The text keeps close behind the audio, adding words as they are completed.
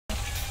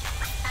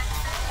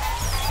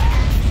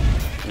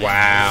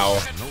Wow.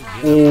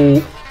 Ooh.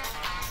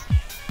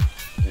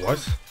 What?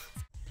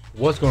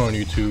 What's going on,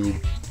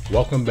 YouTube?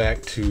 Welcome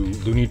back to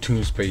Looney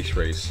Tunes Space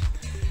Race.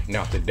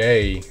 Now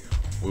today,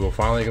 we will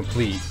finally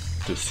complete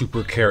the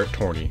Super Carrot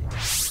Tourney.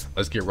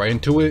 Let's get right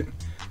into it.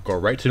 Go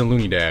right to the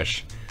Looney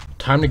Dash.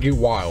 Time to get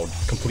wild.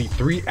 Complete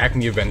 3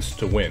 Acme events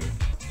to win.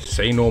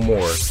 Say no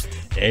more.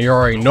 And you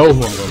already know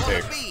who I'm gonna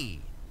pick.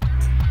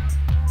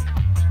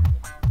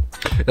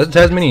 That's the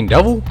Tasmanian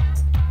Devil?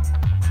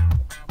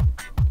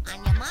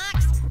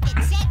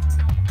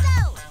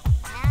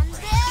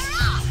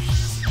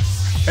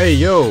 Hey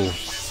yo,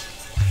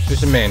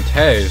 this is man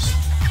Taz.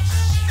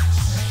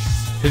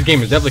 His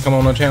game is definitely coming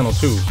on the channel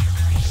too.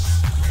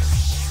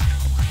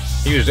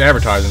 He was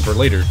advertising for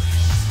later.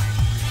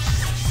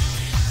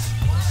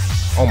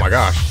 Oh my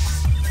gosh.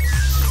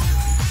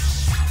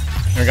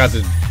 I got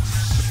the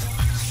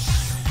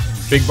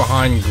big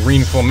behind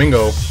green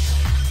flamingo.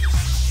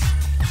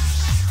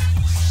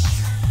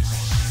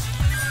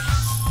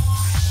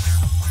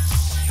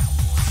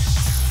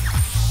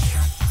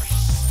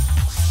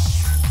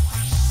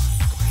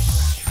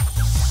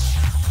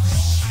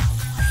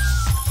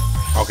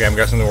 Okay, I'm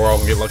guessing we're all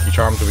gonna get Lucky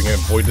Charms so we can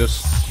avoid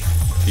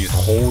these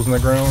holes in the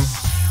ground.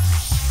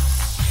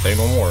 Say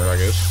no more, I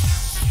guess.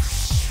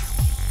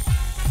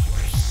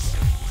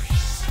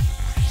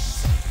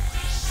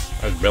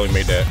 I just barely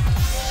made that.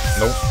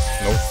 Nope,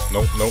 nope,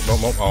 nope, nope,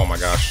 nope, nope. Oh my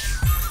gosh.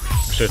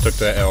 I should've took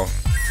that L.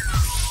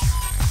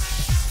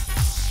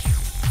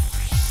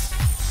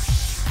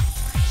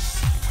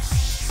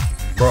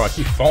 Bro, I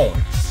keep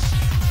falling.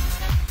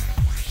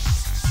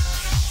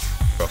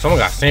 Bro, someone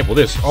got sampled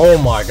this. Oh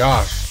my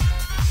gosh.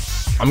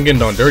 I'm getting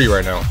done dirty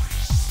right now.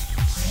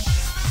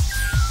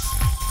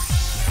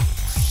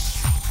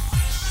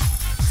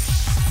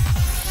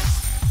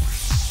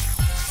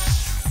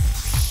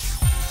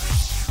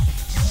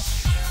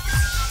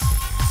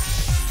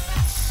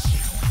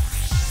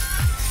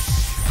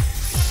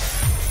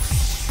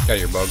 Get out of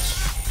here, bugs.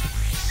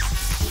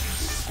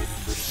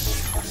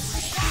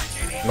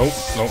 Nope,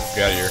 nope,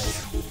 get out of here.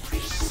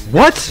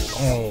 What?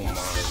 Oh my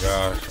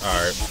gosh.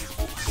 Alright.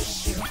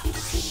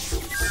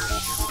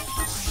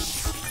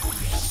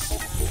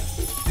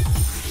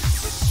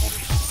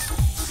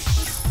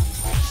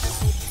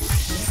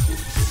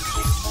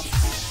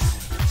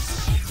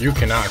 You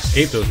cannot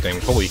escape those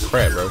things. Holy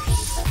crap, bro.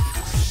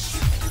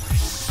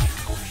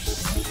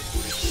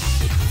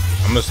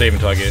 I'm gonna save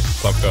until I get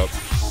fucked up.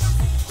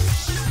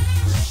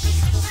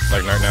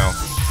 Like right now.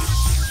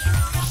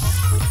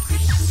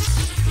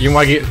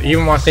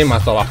 Even when I save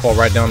myself, I fall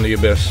right down the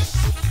abyss.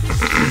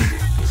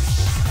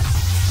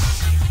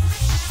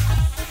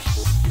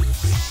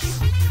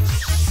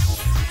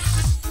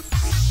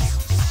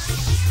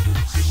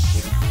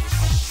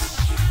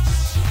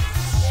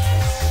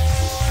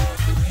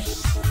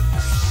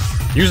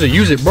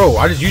 Use it, bro.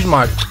 I just used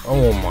my.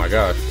 Oh my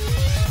gosh.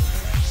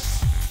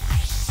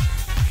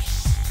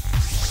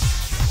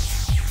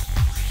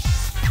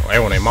 Oh,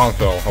 everyone ain't mount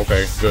though.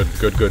 Okay, good,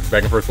 good, good.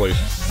 Back in first place.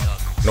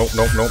 Nope,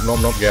 nope, nope, nope,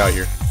 nope. Get out of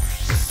here.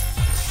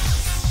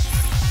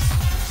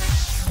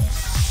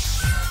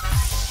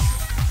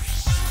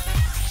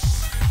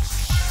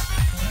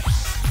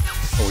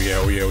 Oh yeah,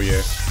 oh yeah, oh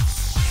yeah.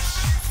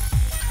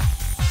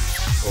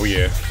 Oh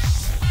yeah.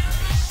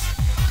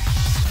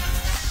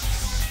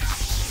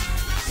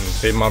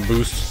 Save my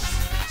boost.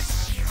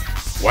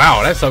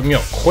 Wow, that sucked me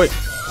up quick.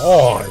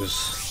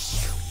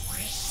 Pause.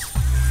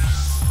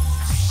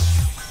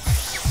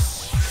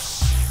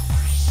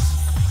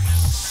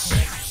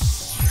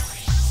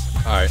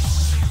 Alright.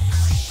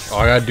 All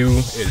I gotta do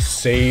is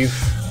save.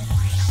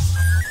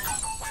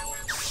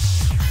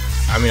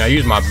 I mean, I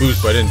used my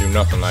boost, but I didn't do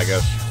nothing, I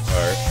guess.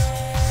 Alright.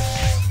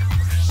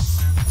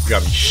 You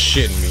gotta be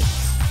shitting me.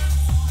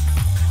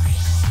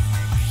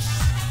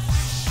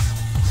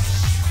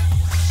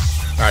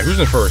 Alright, who's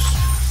in first?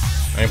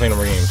 I ain't playing no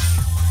more games.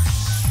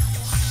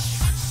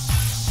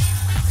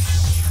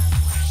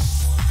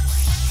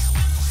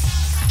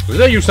 Was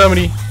that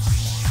Yosemite?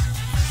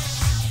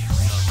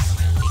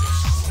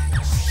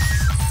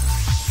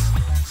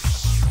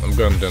 I'm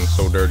getting done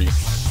so dirty.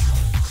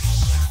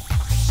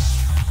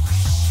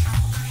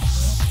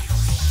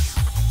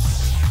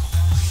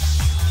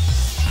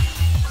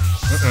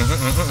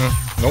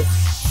 Nope.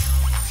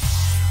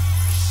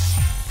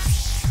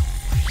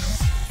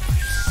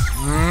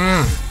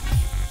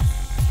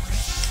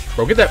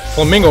 Bro, get that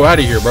flamingo out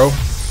of here, bro.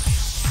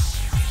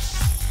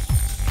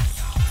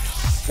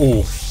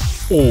 Ooh.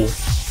 Ooh.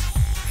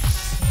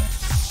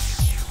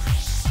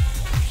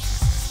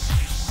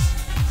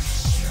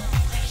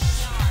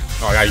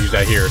 Oh, I gotta use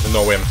that here. There's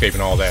no way I'm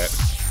escaping all that.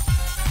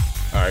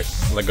 Alright,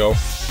 let go.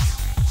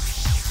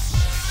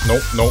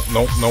 Nope, nope,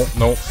 nope, nope,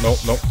 nope, nope,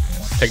 nope.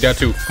 Take that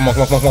too. Come on,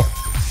 come on, come on, come on.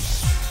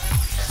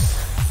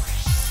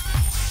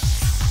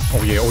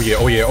 Oh yeah, oh yeah,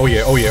 oh yeah, oh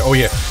yeah, oh yeah, oh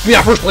yeah. Give me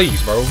that first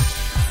place, bro.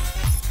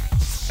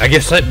 I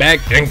get set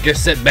back and get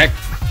set back.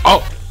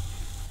 Oh!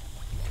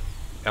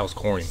 That was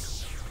corny.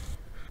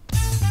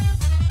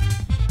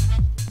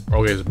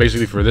 Okay, so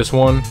basically for this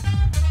one,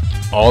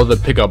 all the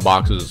pickup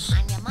boxes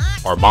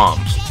are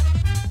bombs.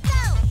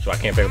 so I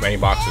can't pick up any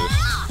boxes.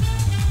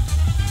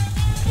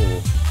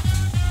 Ooh.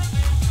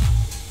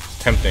 It's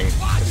tempting.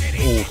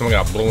 Ooh, someone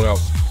got blown up.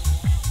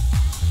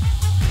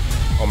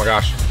 Oh my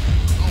gosh.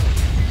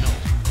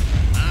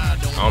 I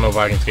don't know if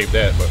I can escape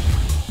that, but...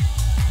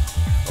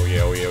 Oh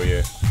yeah, oh yeah, oh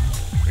yeah.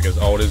 Because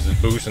all this is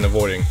boost and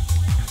avoiding.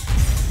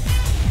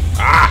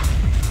 Ah!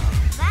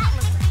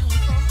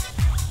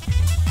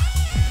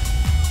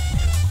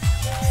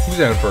 Who's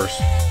that in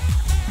first?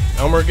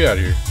 Elmer, get out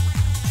of here.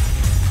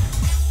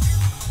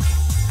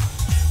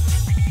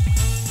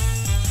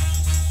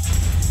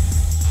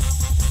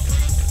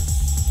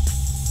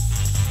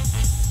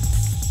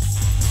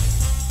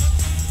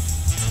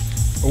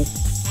 Oh,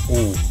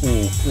 ooh,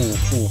 ooh, ooh,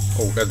 ooh.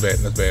 Oh, that's bad,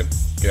 that's bad.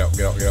 Get out,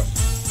 get out, get out.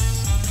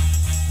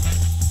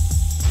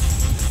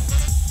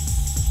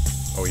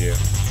 Oh yeah.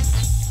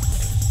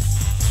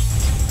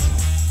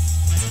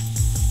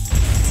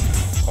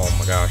 Oh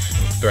my gosh,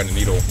 I'm threading the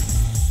needle.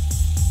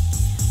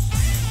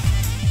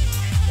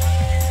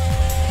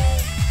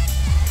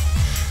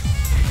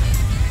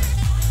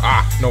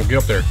 Ah, no, get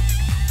up there.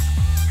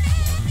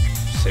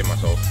 Save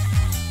myself.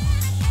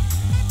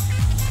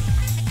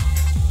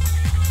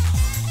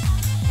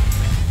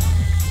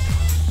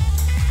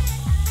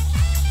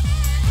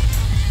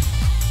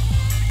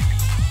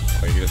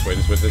 Wait,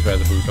 this way, this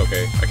has a boost.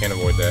 Okay, I can't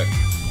avoid that.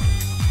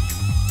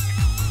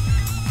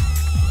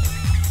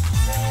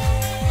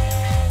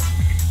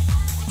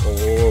 Whoa,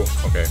 whoa, whoa.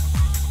 Okay.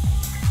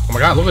 Oh my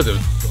god, look at this.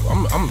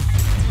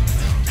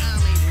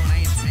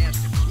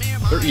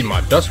 They're eating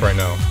my dust right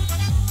now.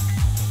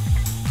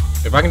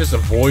 If I can just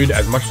avoid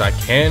as much as I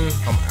can,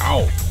 I'm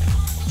out.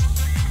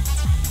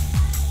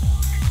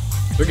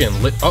 They're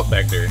getting lit up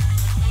back there.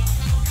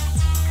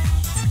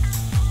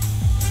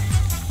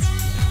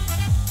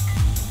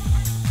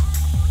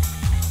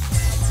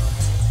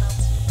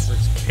 This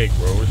is cake,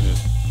 bro. This is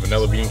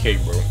vanilla bean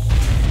cake, bro.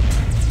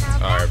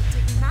 Alright.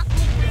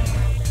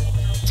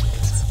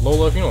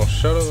 Lola, if you don't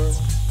shut up.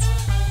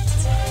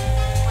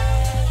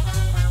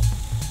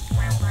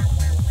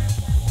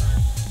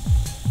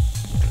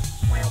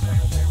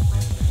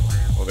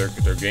 Oh,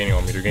 they're gaining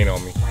on me. They're gaining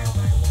on me. I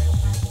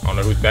don't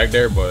know who's back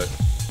there, but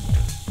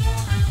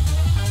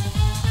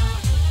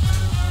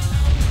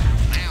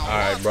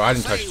alright, bro. I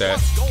didn't touch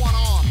that.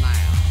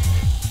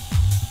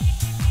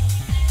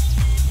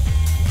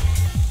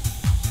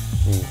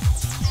 Ooh.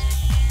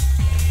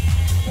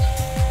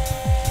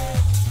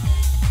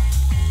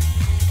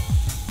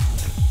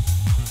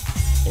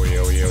 Oh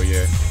yeah, oh yeah, oh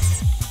yeah.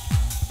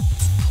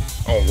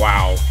 Oh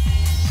wow.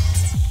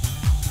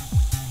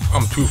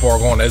 I'm too far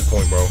gone at this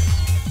point, bro.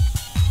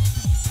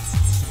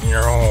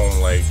 You're home,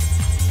 like.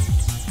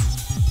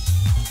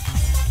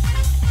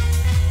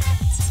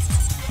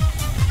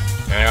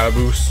 And I got a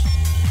boost.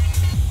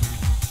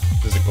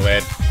 This is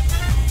glad.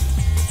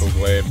 I'm so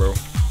glad, bro.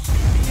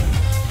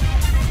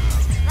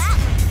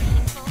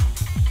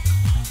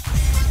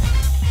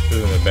 This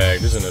is in the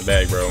bag. This is in the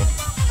bag, bro.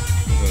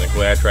 This is in the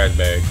glad trash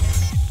bag.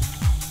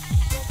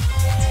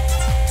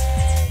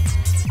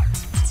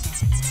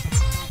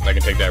 I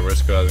can take that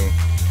risk, cousin.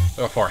 Look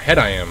how far ahead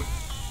I am.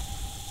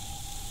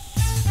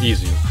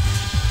 Easy. Well,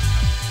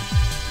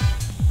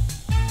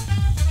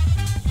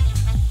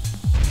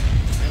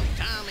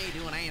 tie me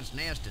to an ant's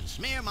nest and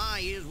smear my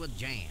ears with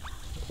jam.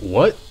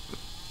 What?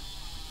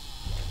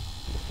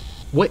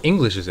 What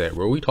English is that,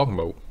 bro? What are we talking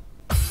about?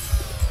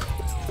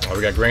 Oh,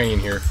 we got Granny in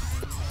here.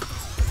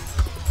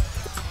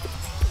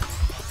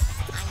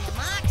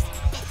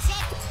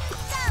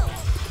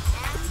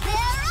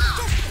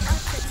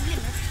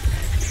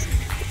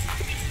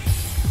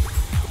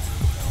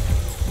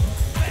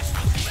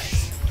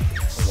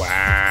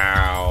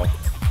 Wow.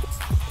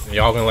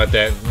 Y'all gonna let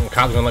that,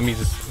 cops gonna let me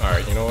just,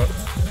 alright, you know what?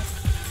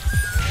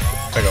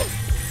 Take up.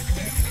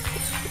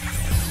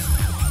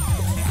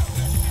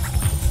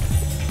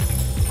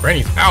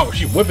 Granny's out,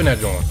 she whipping that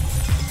joint.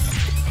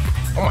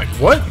 Oh my,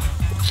 what?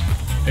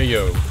 Hey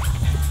yo.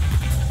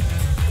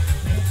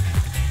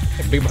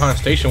 That big behind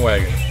station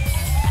wagon.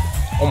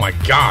 Oh my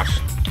gosh.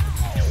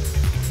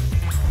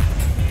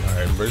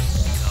 Alright, where's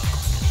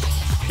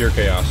pure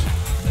chaos.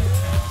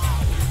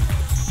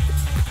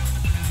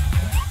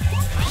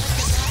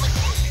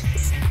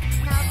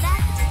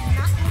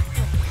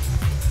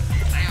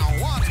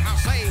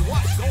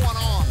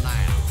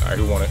 Alright,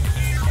 who won it?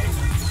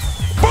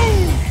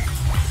 Boom!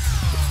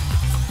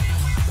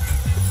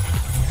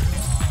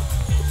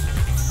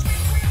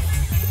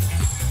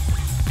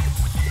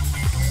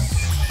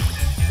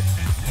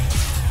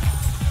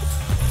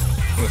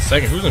 In a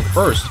second, who's in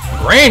first?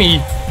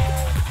 Granny!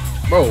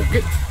 Bro,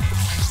 get...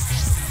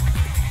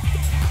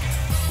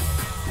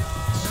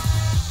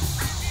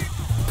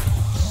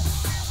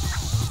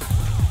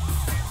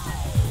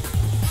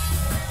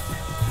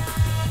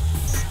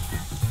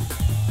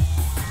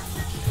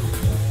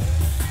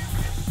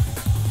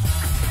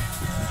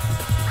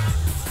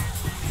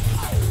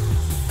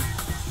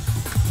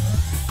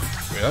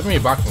 That's me a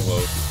boxing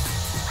glove.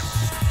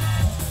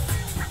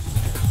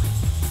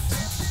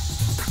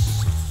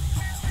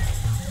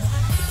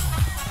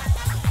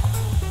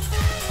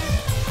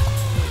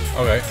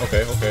 Okay,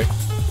 okay, okay.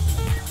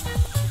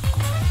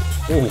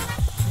 Ooh.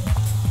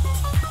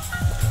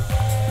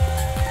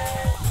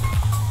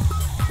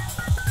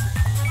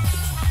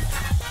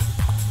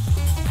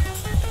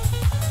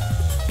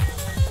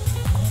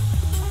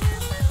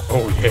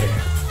 Oh yeah.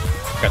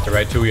 Got the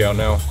right two out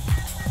now.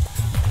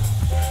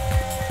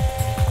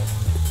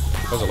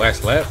 That was the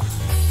last lap.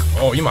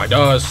 Oh, you my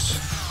dust.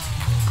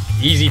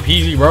 Easy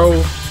peasy,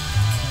 bro.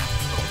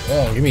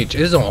 Come on, give me this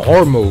is on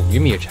hard mode.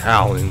 Give me a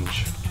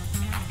challenge.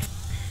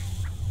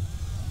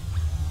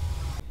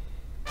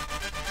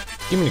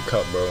 Give me the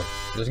cup, bro.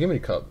 Just give me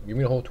the cup. Give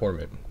me the whole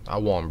tournament. I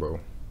won, bro.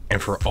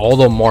 And for all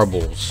the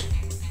marbles,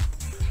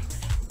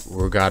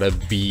 we gotta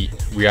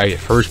get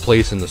first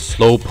place in the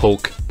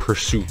slowpoke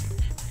pursuit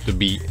to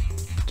beat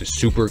the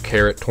Super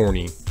Carrot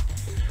Tourney.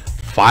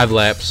 5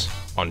 laps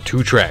on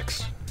 2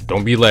 tracks.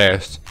 Don't be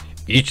last.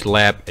 Each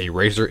lap, a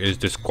racer is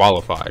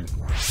disqualified.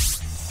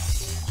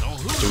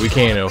 So we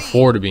can't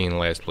afford to be in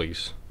last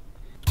place.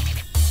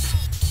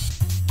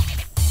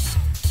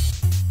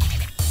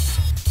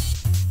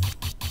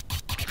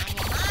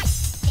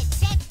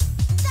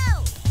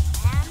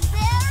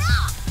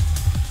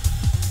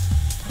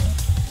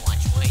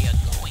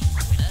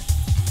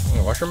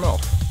 Oh, watch your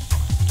mouth.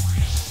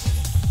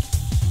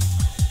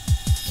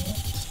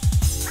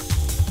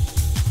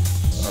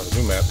 Oh,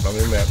 new map,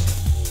 another new map.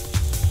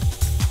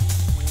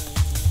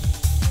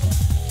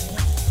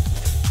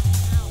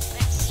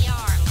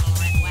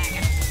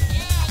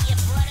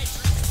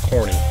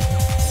 Corny.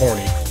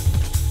 Corny.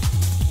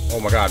 Oh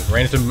my god,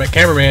 ran into the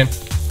cameraman.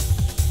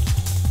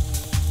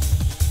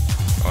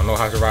 I don't know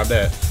how to survive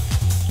that.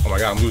 Oh my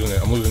god, I'm losing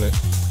it. I'm losing it.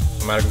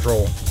 I'm out of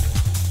control.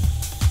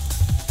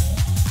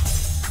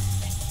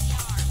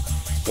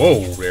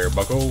 Whoa there,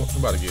 bucko. I'm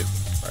about to get.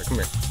 Alright, come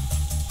here.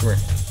 Come here.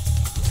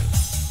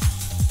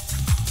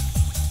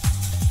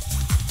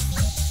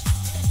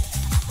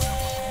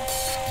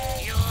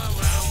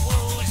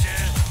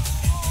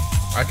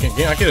 I can't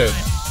get. I get a.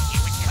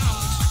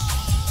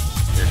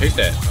 Here, taste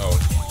that. Oh.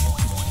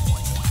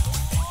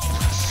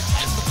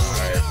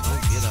 Alright.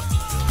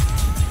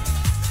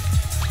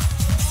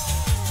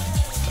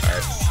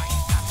 Alright.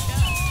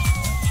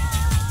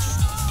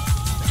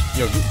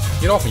 Yo,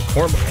 get off me,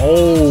 corn.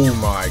 Oh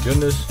my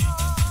goodness.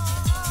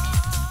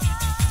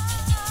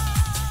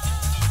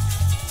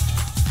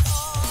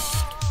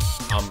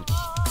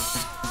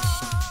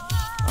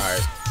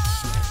 Alright.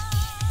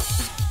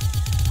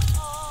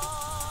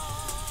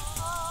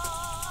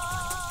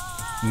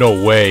 No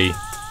way.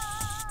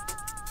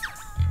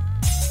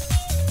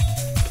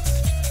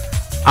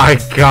 I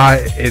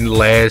got in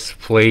last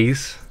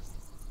place.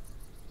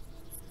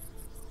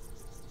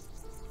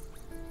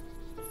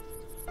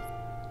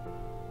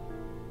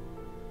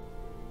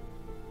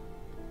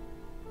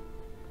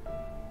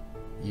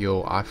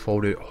 Yo, I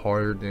folded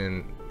harder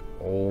than,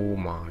 oh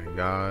my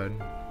god.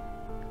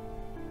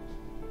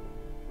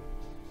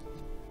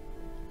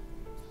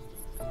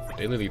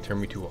 They literally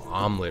turned me to an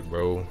omelet,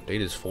 bro. They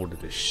just folded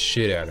the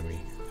shit out of me.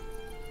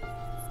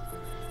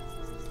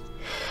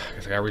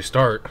 Guess I gotta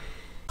restart.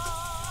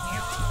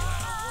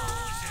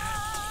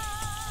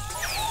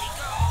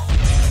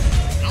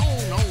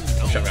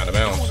 Shut me out of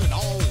bounds.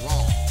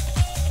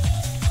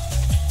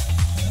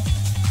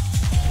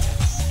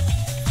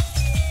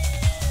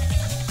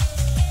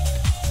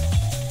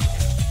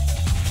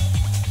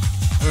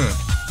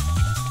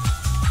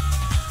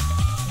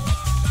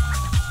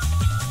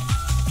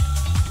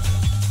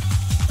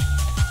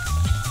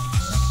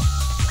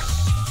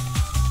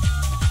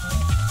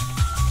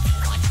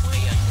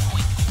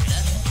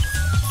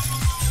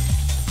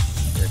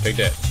 Here, take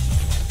that.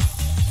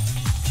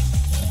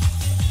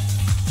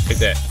 Take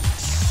that.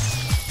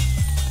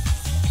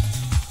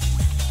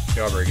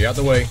 Jobber, get out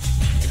the way.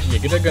 Yeah,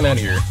 get that gun out of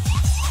here.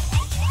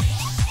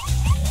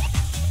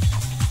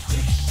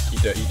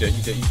 Eat that, eat that,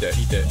 eat that, eat that,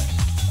 eat that.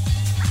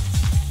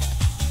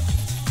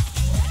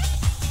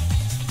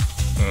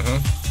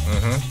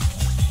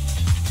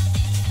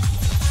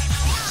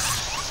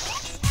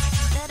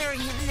 Better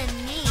him than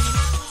me.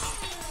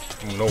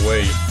 Oh, no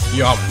way.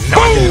 Yo, I'm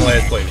not getting in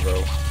last place,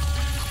 bro.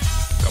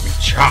 Got me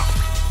chopped.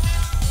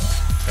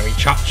 Got me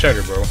chopped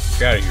cheddar, bro.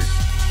 Get out of here.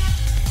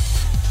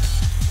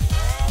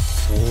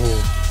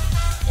 Ooh.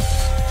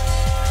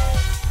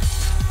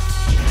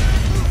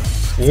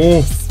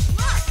 Ooh.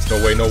 No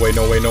way, no way,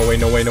 no way, no way,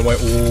 no way, no way.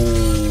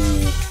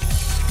 Ooh.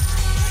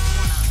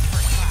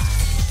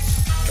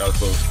 That was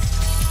close.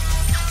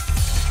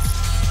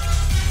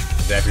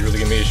 Daffy really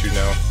giving me issues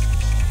now.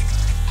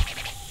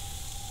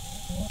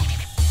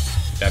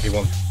 Daffy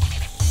wants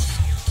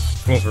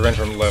revenge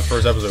from the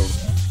first episode.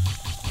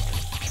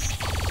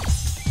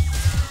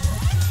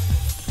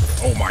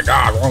 Oh my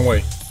god, wrong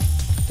way.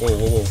 Whoa,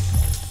 whoa, whoa.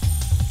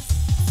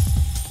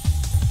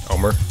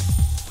 Elmer.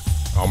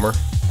 Elmer.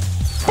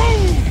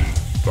 Boom!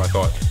 That's what I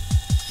thought.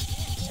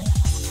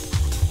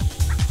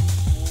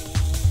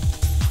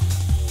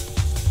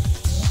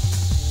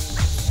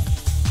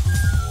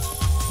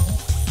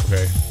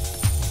 Okay.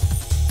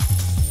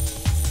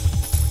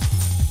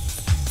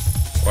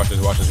 Watch this,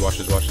 watch this, watch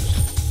this, watch this.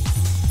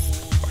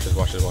 Watch this,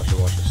 watch this, watch this,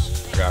 watch this.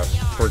 I got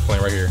first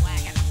plane right here.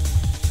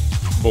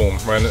 Boom,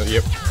 right in the,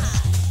 yep.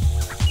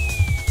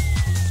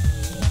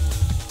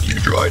 You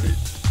tried it.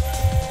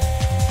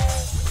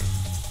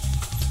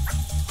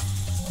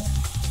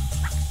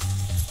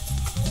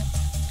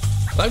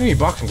 Let me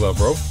boxing glove,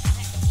 bro.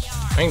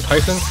 I ain't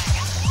Tyson.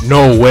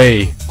 No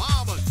way.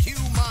 Barbecue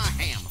my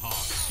ham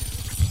hocks.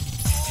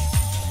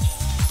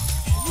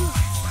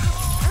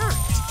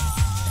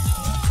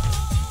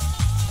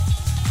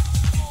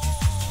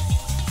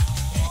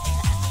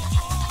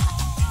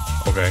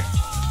 Okay.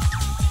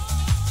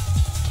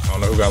 I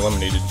don't know who got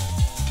eliminated.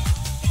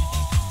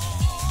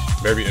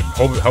 Maybe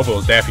hope it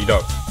was Daffy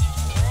Duck.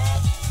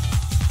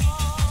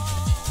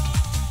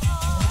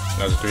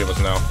 Now there's 3 of us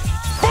now.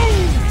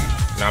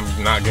 Now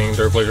I'm not getting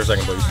 3rd place or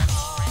 2nd place.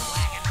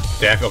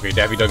 Daffy, okay,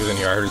 Daffy Duck is in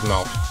here. I heard his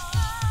mouth.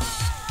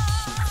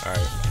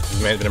 Alright,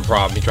 this man's been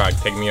improv. He tried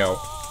to take me out.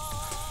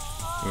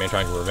 This man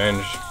trying to get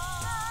revenge.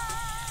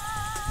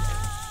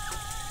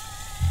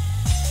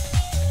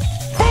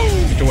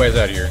 Get your ass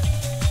out of here.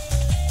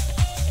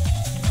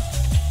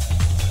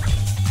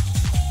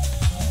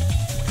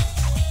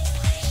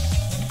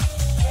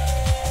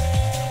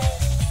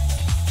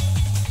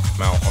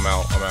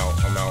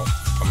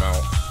 I'm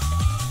out.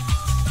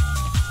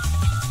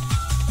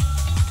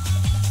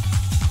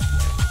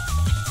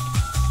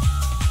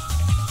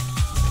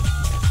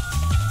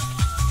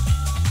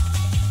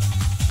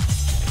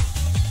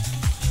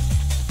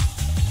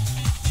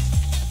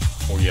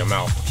 Oh yeah, I'm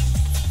out.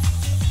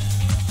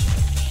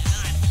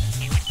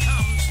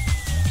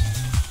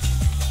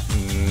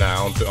 Nah, I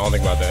don't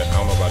think about that. I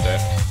don't know about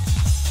that.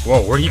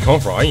 Whoa, where'd he come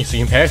from? I didn't see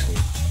him pass me.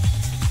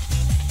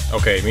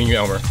 Okay, me and you,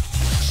 Elmer.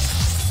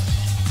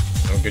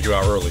 I'll get you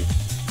out early.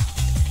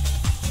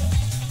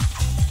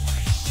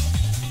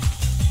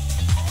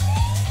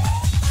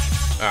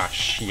 Ah,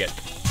 shit.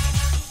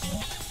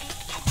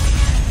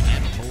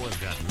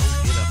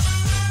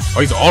 Oh,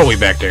 he's all the way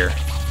back there.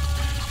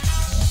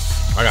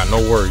 I got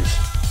no worries.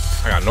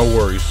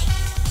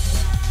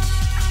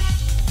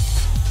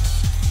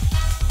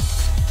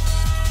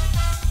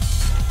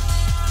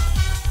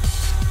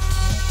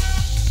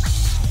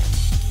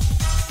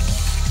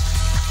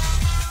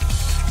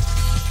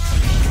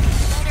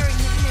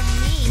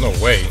 No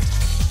way.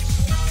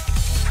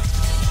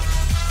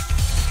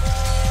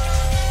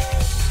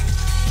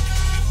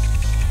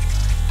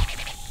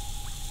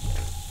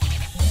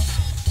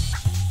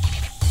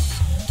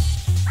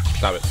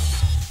 Stop it.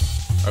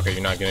 Okay,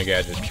 you're not getting a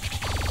gadget.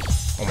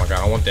 Oh my god,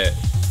 I want that.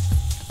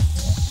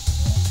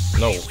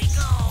 No.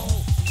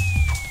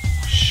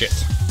 Shit.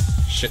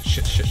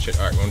 Shit.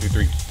 Alright, 1, 2,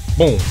 3.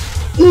 Boom.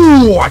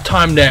 Ooh, I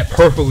timed that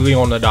perfectly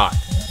on the dot.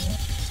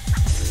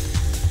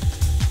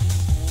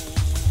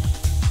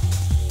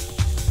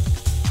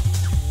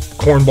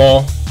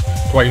 Cornball.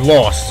 That's why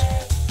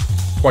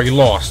he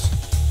lost.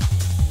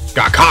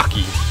 Got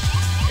cocky.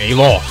 And he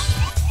lost.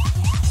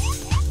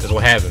 That's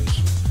what happens.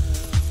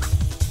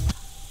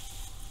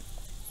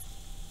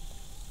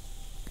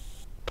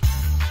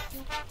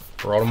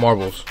 For all the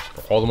marbles.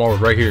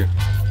 Right here.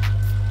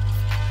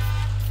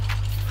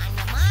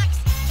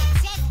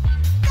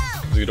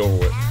 Let's get over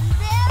with.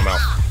 I'm out.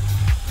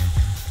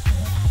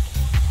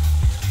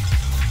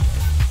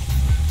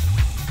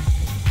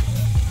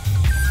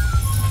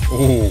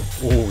 Ooh,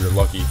 you're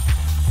lucky.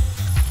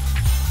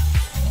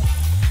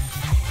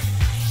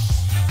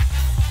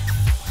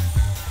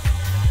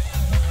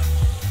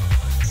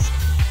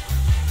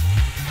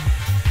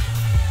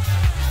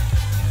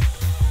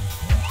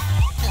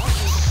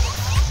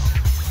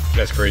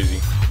 That's crazy.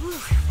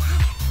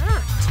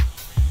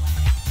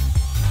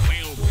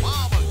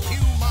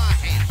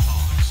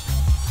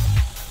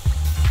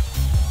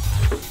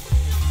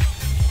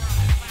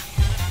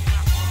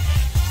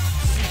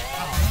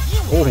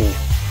 Oh.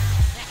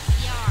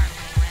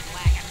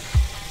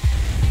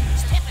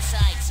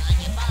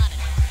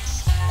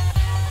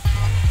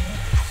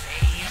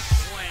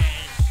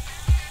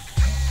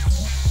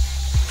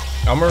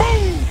 Elmer,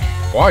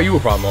 why are you a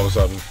problem all of a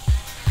sudden?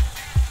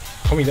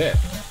 Tell me that.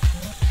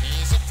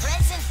 Here's a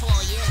present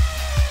for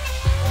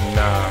you.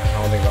 Nah,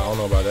 I don't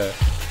know about that.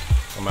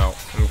 I'm out.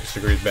 Let me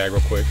secure his bag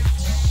real quick.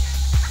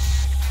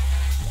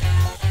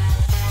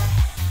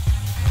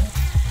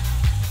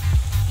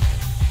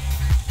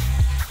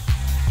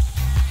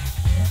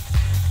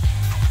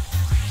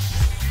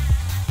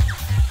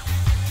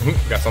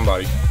 Got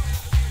somebody.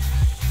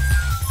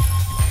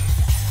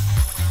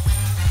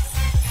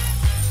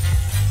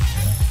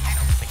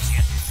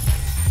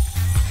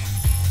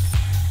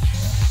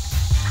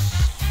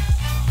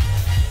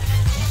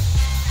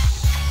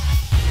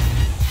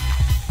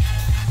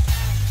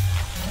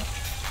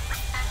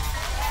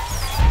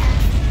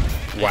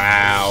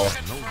 Wow.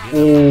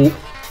 Ooh.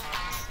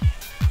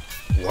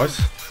 What?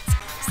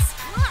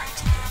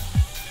 Smart.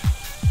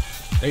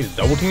 They just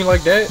double team me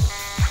like that?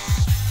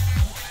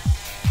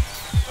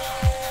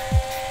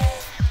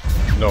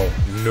 No.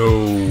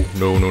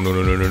 No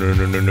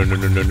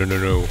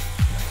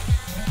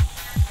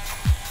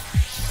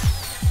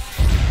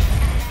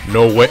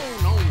way.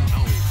 No,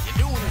 you're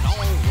doing it all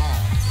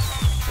wrong.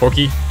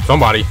 Porky,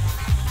 somebody.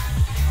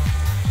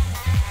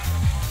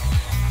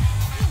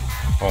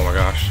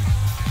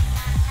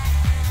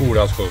 Ooh,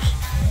 that was close.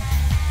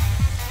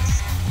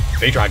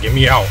 They try to get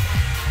me out.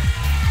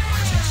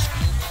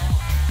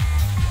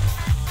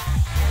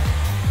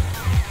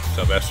 What's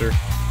up, Esther?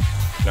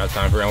 Now it's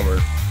time for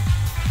Elmer.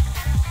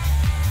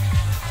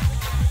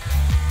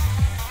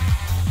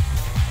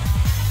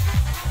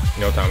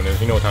 You know what time it is.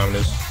 You know what time it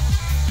is.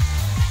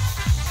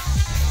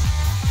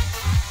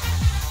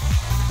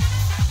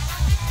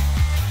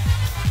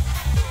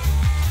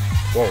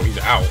 Whoa, he's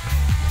out.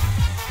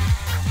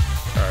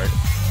 Alright.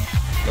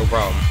 No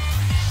problem.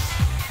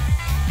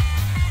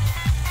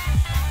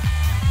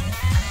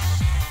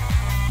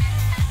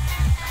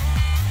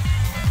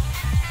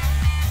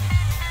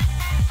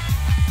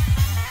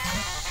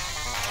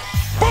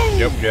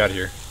 Yep, get out of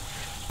here.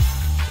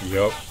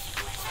 Yup.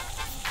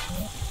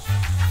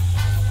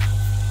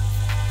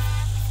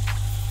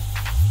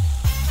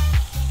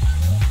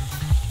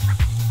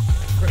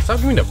 Stop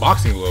giving me the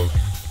boxing glove.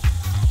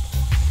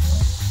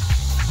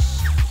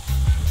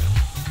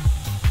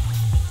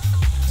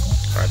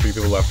 Alright, 3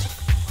 people left.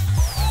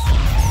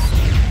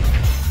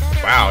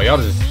 Wow,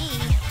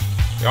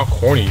 y'all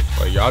corny.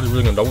 Like, y'all just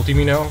really gonna double team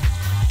me now?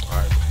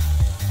 Alright.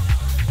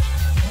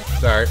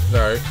 It's alright, it's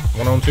alright.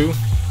 1 on 2.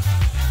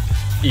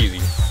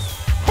 Easy.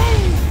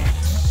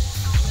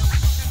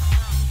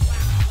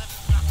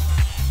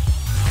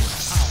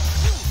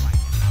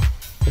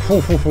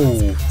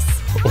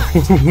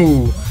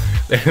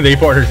 They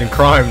partners in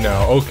crime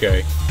now.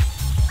 Okay.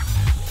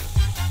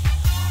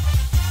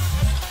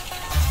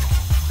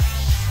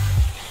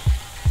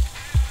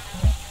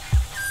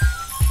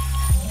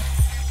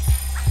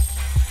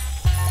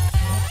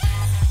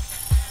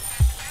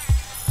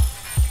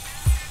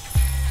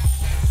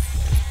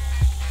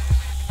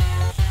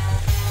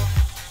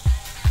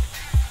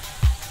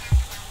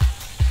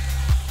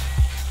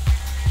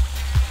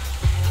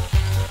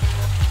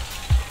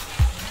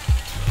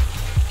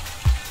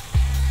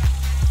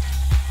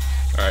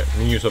 Alright,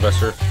 me and you,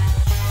 Sylvester.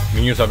 Me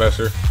and you,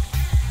 Sylvester.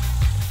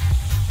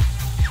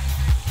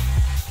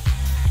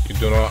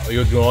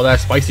 You're doing all that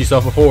spicy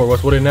stuff before.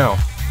 What's with it now?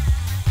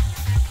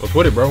 What's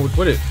with it, bro? What's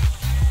with it?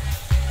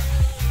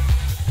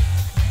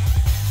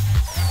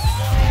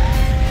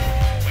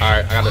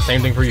 Alright, I got the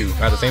same thing for you. I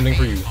got the same thing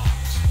for you.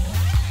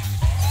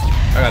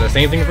 I got the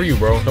same thing for you,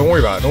 bro. Don't worry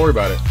about it. Don't worry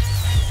about it.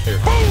 Here,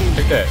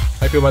 take that.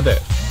 How you feel about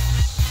that?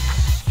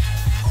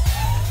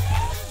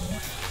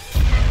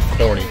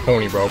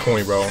 Corny, bro.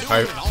 Corny, bro.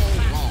 How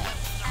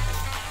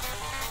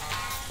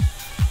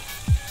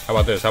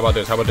about this? How about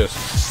this? How about this?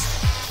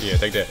 Yeah,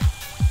 take that.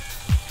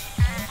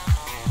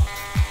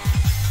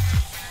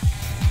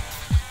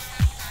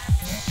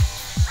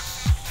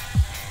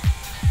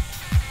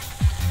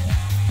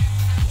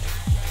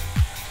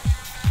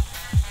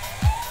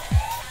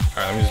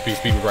 Alright, let me just be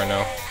speaking right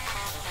now.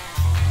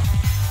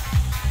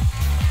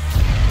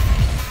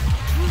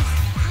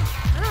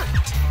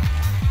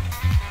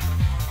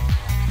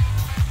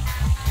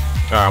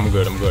 Alright, I'm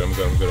good.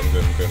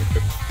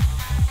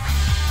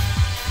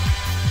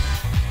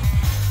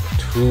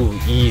 Too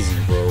easy,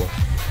 bro.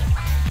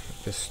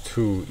 It's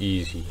too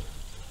easy.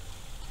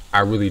 I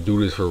really do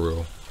this for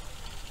real.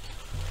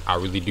 I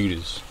really do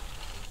this.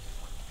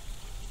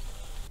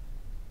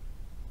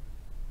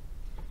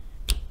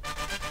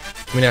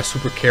 Give me that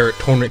Super Carrot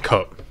Tournament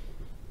Cup.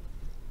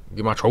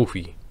 Get my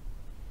trophy.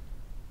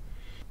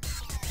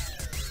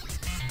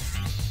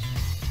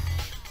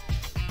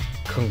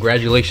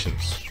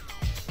 Congratulations.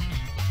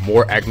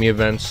 More Acme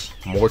events,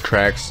 more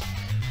tracks.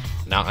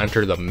 Now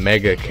enter the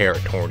Mega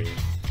Carrot Tourney.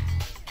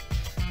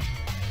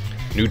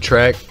 New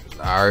track,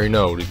 I already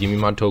know. Just give me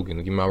my token,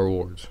 give me my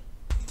rewards.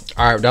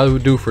 Alright, that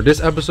would do for this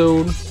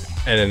episode.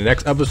 And in the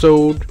next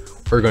episode,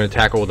 we're going to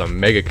tackle the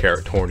Mega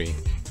Carrot Tourney.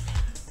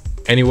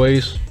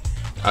 Anyways,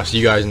 I'll see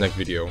you guys in the next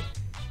video.